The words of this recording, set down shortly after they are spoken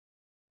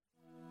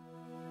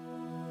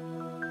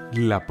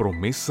La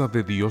promesa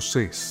de Dios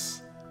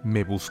es: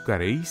 me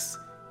buscaréis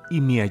y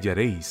me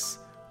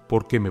hallaréis,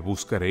 porque me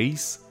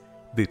buscaréis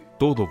de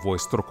todo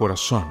vuestro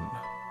corazón.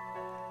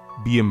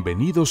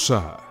 Bienvenidos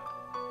a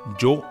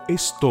Yo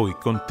estoy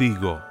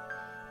contigo.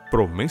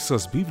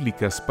 Promesas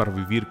bíblicas para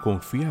vivir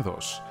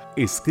confiados,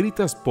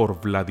 escritas por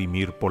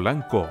Vladimir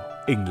Polanco,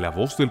 en la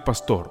voz del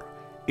pastor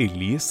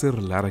Eliezer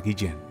Lara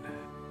Guillén.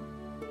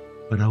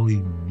 Para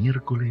hoy,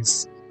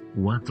 miércoles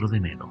 4 de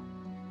enero,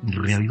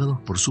 reavivados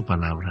por su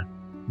palabra,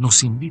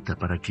 nos invita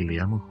para que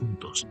leamos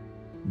juntos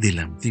del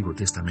Antiguo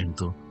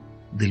Testamento,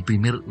 del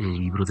primer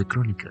libro de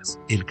Crónicas,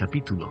 el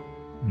capítulo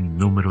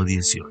número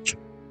 18.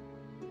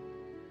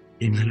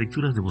 En las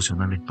lecturas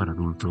devocionales para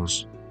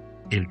adultos,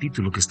 el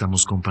título que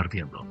estamos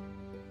compartiendo: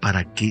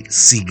 para que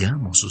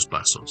sigamos sus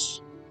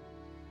pasos.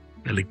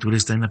 La lectura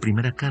está en la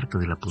primera carta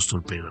del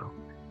apóstol Pedro,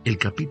 el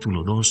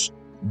capítulo 2,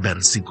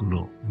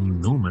 versículo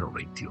número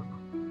 21.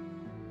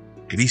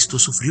 Cristo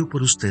sufrió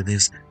por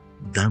ustedes,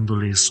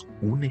 dándoles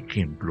un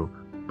ejemplo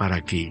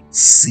para que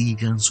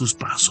sigan sus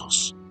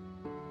pasos.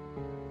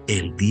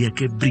 El día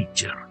que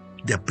Bridger,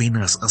 de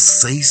apenas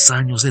 6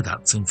 años de edad,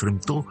 se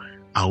enfrentó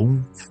a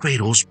un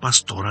feroz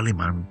pastor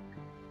alemán,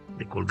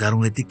 le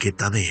colgaron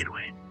etiqueta de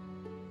héroe.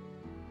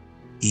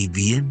 Y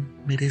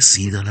bien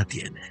merecida la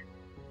tiene.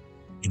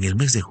 En el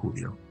mes de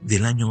julio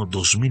del año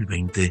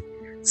 2020,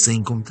 se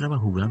encontraba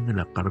jugando en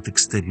la parte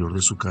exterior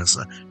de su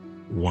casa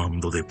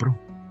cuando de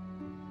pronto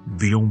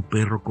vio un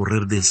perro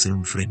correr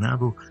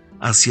desenfrenado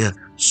hacia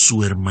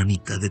su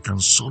hermanita de tan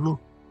solo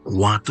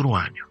 4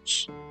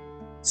 años.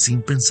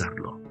 Sin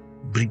pensarlo,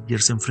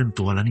 Bridger se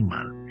enfrentó al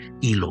animal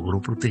y logró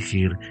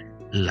proteger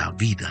la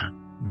vida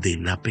de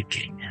la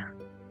pequeña.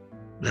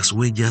 Las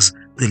huellas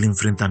del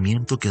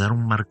enfrentamiento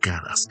quedaron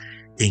marcadas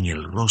en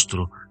el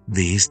rostro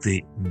de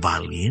este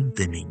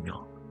valiente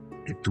niño,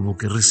 que tuvo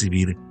que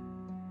recibir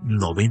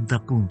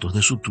 90 puntos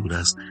de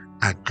suturas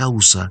a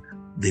causa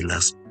de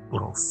las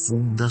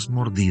profundas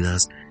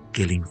mordidas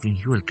que le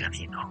infligió el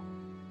canino.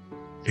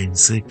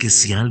 Pensé que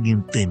si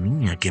alguien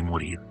tenía que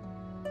morir,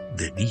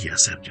 debía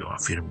ser yo,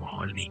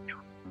 afirmó el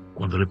niño,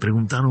 cuando le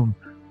preguntaron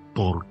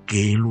por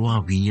qué lo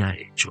había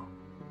hecho.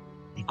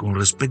 Y con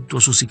respecto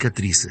a sus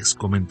cicatrices,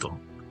 comentó: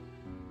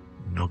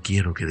 no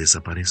quiero que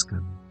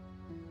desaparezcan,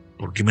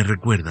 porque me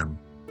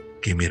recuerdan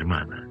que mi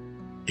hermana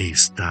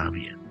está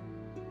bien.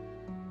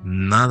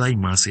 Nada hay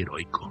más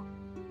heroico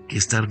que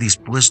estar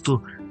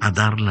dispuesto a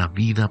dar la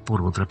vida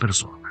por otra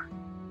persona.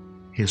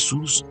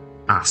 Jesús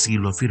así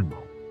lo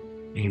afirmó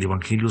en el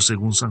Evangelio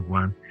según San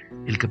Juan,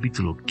 el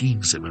capítulo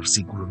 15,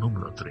 versículo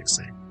número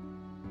 13.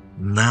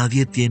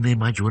 Nadie tiene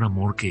mayor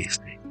amor que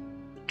este,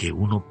 que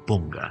uno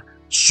ponga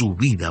su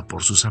vida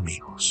por sus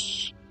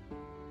amigos.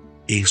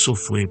 Eso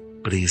fue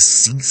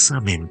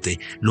precisamente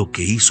lo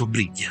que hizo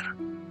Bridger.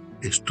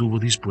 Estuvo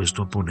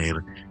dispuesto a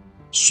poner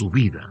su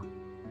vida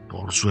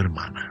por su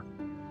hermana.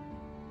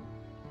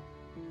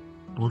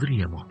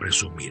 Podríamos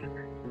presumir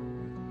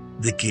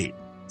de que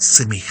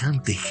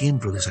semejante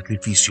ejemplo de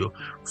sacrificio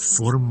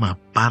forma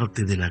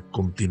parte de la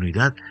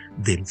continuidad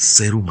del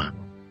ser humano,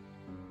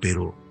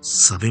 pero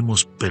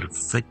sabemos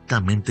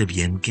perfectamente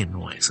bien que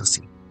no es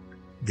así.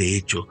 De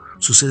hecho,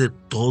 sucede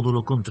todo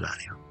lo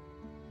contrario.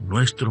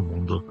 Nuestro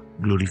mundo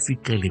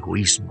glorifica el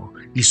egoísmo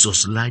y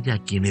soslaya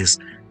a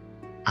quienes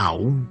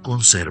aún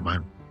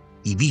conservan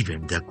y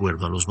viven de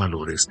acuerdo a los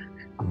valores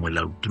como el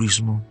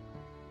altruismo,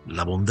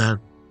 la bondad,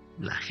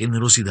 la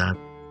generosidad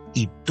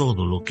y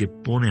todo lo que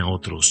pone a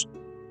otros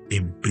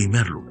en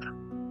primer lugar.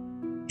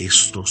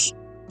 Estos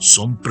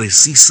son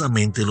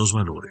precisamente los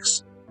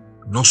valores,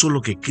 no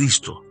solo que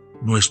Cristo,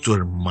 nuestro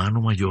hermano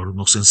mayor,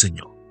 nos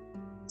enseñó,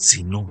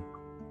 sino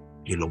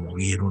que lo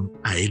movieron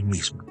a Él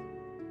mismo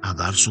a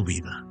dar su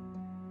vida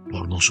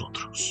por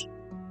nosotros.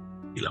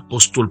 El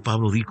apóstol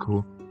Pablo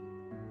dijo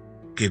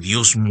que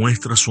Dios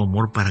muestra su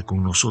amor para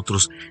con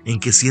nosotros en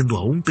que, siendo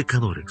aún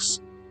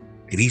pecadores,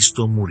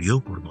 Cristo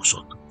murió por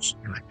nosotros,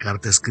 en la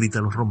carta escrita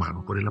a los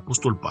Romanos por el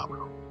apóstol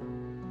Pablo.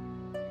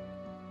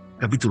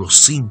 Capítulo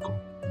 5,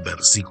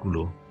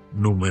 versículo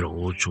número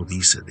 8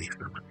 dice de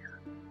esta manera: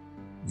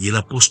 y el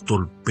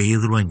apóstol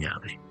Pedro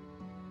añade: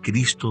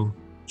 Cristo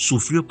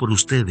sufrió por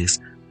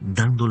ustedes,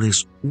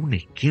 dándoles un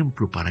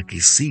ejemplo para que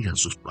sigan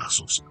sus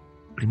pasos.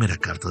 Primera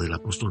carta del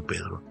apóstol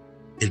Pedro,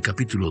 el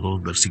capítulo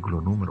 2,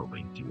 versículo número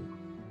 21.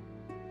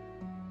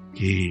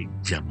 Qué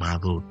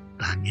llamado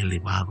tan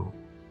elevado,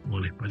 ¿no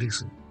les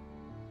parece?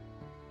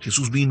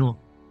 Jesús vino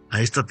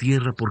a esta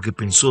tierra porque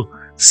pensó: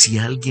 si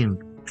alguien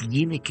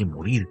tiene que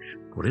morir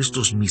por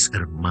estos mis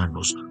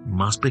hermanos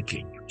más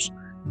pequeños,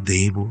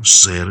 debo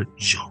ser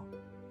yo.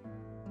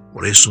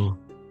 Por eso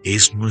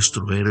es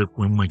nuestro héroe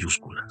con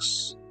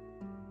mayúsculas.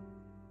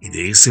 Y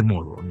de ese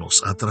modo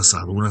nos ha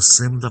trazado una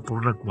senda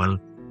por la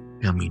cual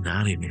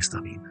caminar en esta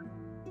vida.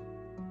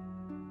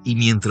 Y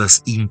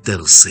mientras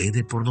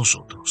intercede por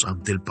nosotros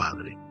ante el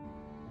Padre,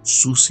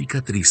 sus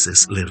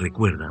cicatrices le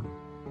recuerdan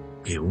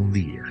que un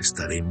día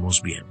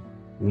estaremos bien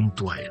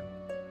junto a Él,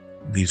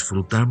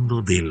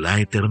 disfrutando de la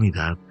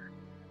eternidad,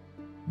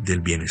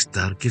 del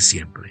bienestar que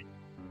siempre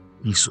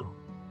hizo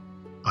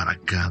para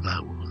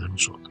cada uno de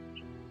nosotros.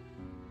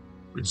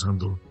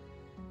 Pensando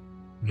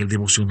en el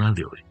devocional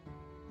de hoy,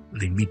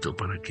 le invito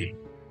para que,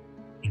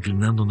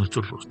 inclinando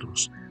nuestros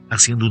rostros,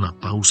 haciendo una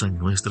pausa en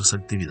nuestras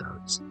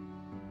actividades,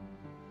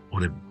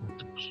 oremos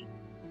juntos.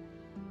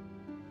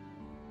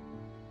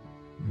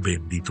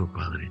 Bendito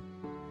Padre,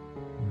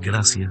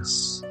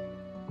 gracias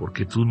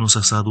porque tú nos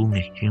has dado un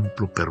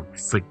ejemplo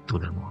perfecto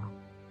de amor.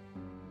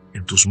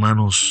 En tus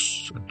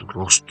manos, en tu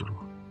rostro,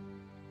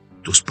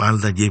 en tu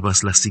espalda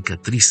llevas las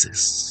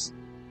cicatrices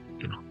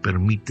que nos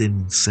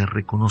permiten ser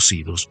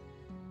reconocidos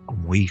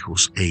como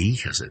hijos e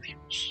hijas de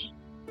Dios.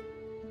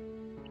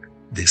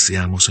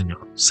 Deseamos,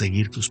 Señor,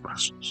 seguir tus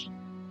pasos.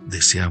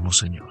 Deseamos,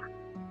 Señor,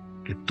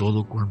 que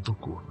todo cuanto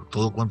ocurra,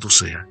 todo cuanto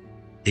sea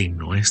en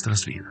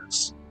nuestras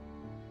vidas,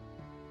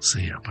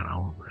 sea para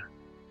honra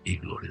y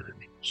gloria de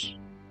Dios.